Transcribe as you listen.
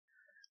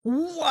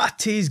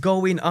What is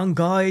going on,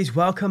 guys?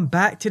 Welcome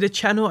back to the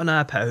channel and I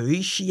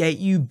appreciate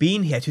you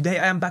being here. Today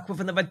I am back with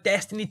another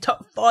Destiny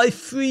Top 5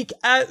 Freak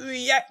Out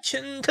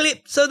reaction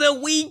clips of the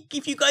week.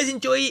 If you guys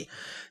enjoy it,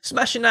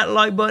 smashing that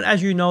like button,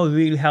 as you know,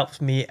 really helps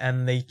me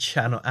and the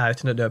channel out,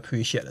 and I do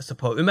appreciate the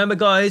support. Remember,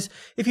 guys,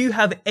 if you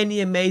have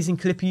any amazing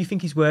clip you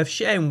think is worth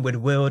sharing with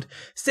the world,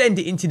 send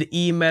it into the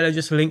email I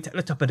just linked at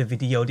the top of the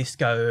video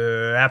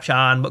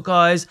description. But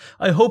guys,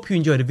 I hope you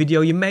enjoyed the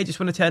video. You may just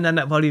want to turn down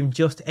that volume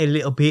just a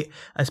little bit,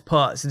 as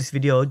parts of this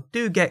video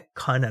do get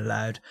kind of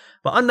loud.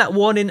 But on that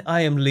warning, I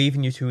am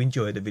leaving you to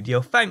enjoy the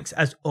video. Thanks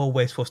as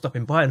always for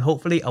stopping by, and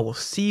hopefully I will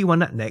see you on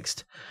that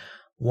next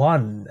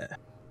one.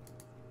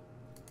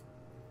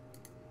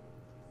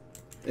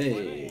 Hey. I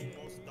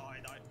almost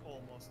died. I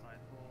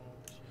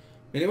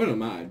mean, it wouldn't have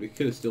mattered. We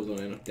could have still done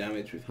enough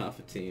damage with half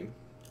a team.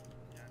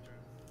 Yeah, true.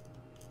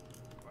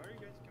 Why are you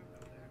guys coming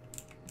down there?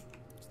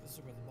 This is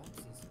where the box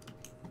is.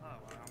 Oh, well,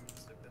 I'm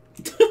stupid.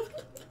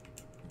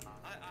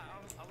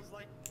 I was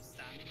like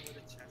standing with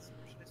a chest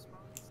push this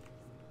month.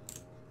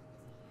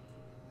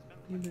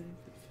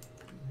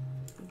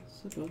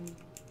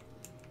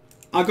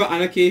 I got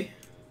Anarchy.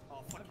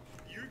 Oh, fuck.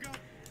 You got...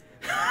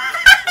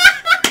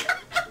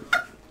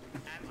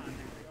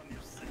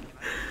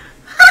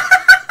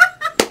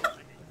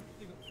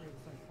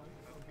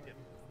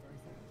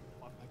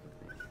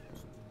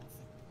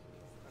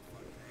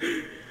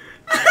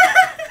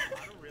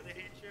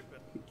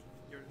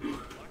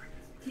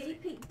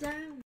 Keep it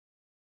down.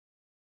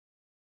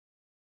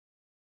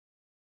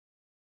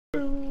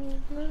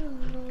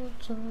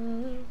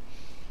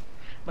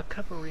 My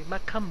recovery, my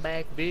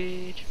comeback,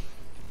 bitch.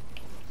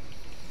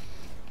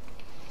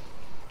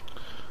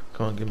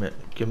 Come on, give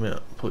me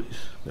up,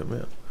 please. Give me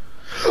up.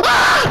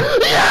 Ah!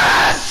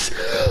 Yes!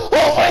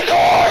 Oh my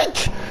god!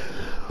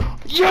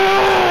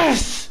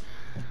 Yes!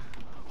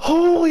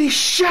 Holy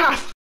shit! I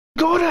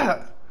got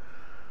it!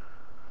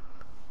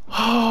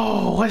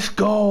 Oh, let's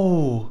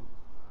go!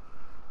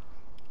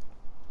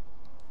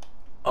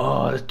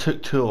 Oh, it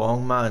took too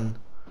long, man.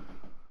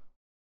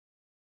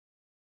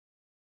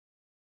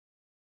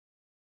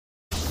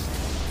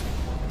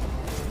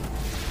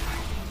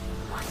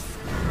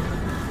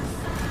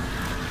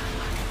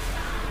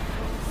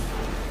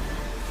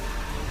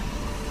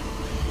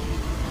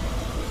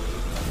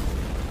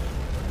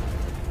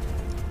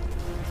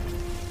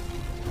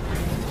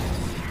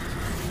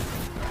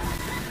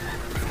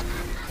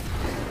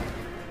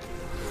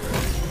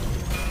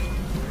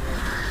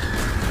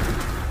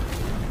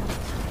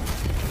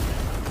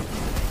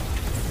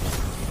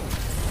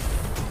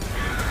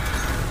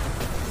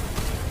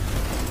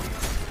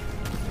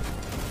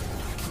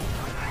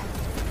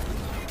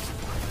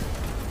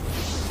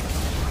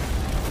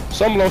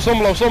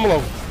 Somlo.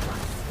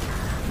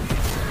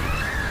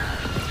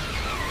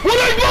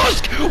 One-eyed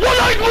mask!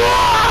 One-eyed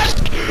mask!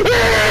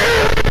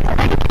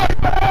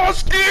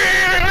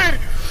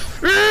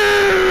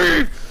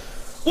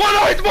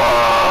 One-eyed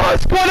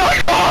mask!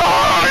 One-eyed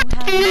mask!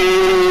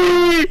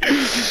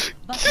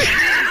 But the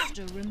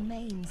sister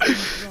remains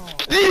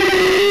enthralled.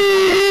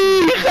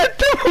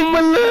 خدتهم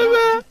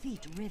اللعبة.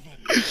 Defeat Riven.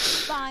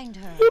 Find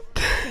her.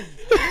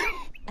 Save her.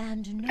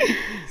 And no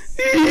peace.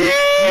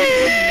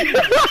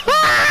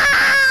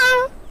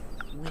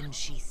 When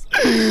she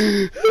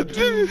speaks,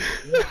 do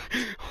not.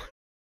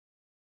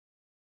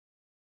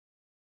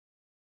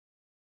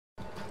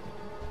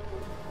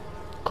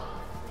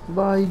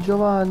 Vai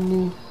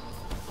Giovanni.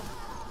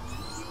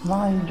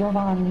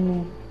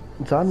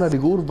 Zanna di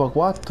curva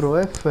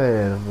 4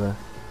 FR.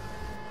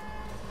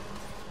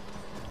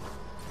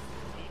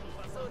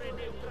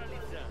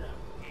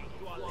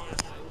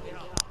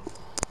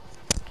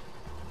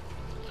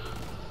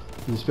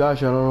 Mi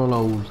spiace, non ho la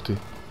ulti.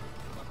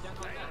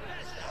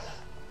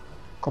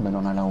 Come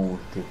non hai la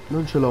ulti?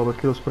 Non ce l'ho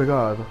perché l'ho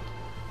sprecata.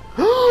 Oh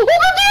mio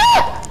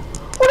Dio!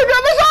 Un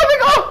grande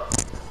sonico!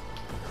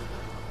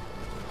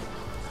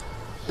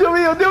 Dio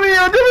mio! Dio mio!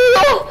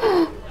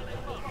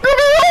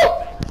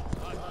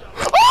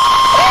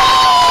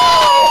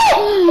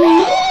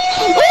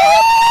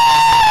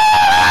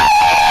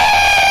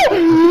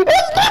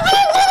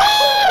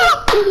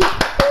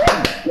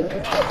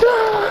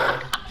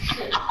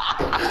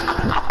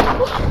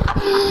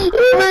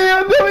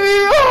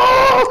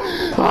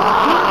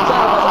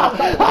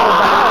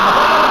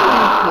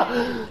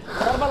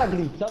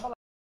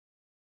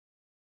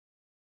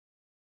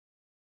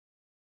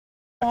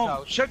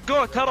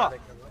 شقوه ترى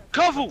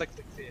كفو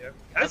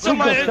عزوا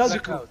ما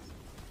يعزكم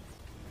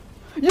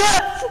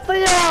يس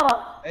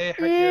طيارة. اي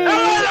حق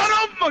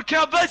يلعن امك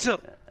يا بشر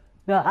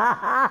يا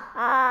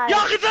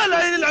اخي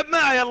ذا يلعب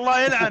معي الله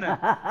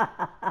يلعنه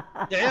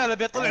يا عيال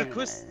ابي اطلع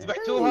الكوست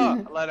ذبحتوها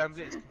الله يلعن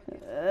بليزكم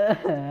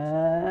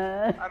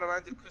انا ما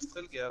عندي الكوست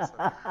خلقي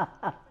اصلا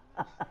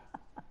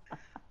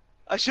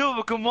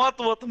اشوفكم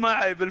واطوط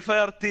معي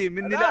بالفاير تيم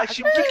اني لا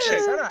اشوف كل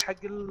شيء انا حق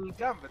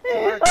الجامبت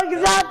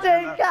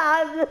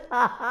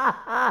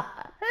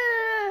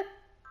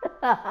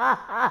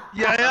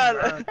يا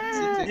عيال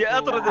يا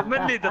اطرد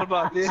من لي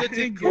دربات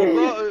سيتنج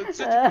والله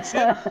سيتنج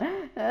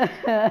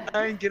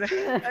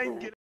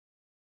انقل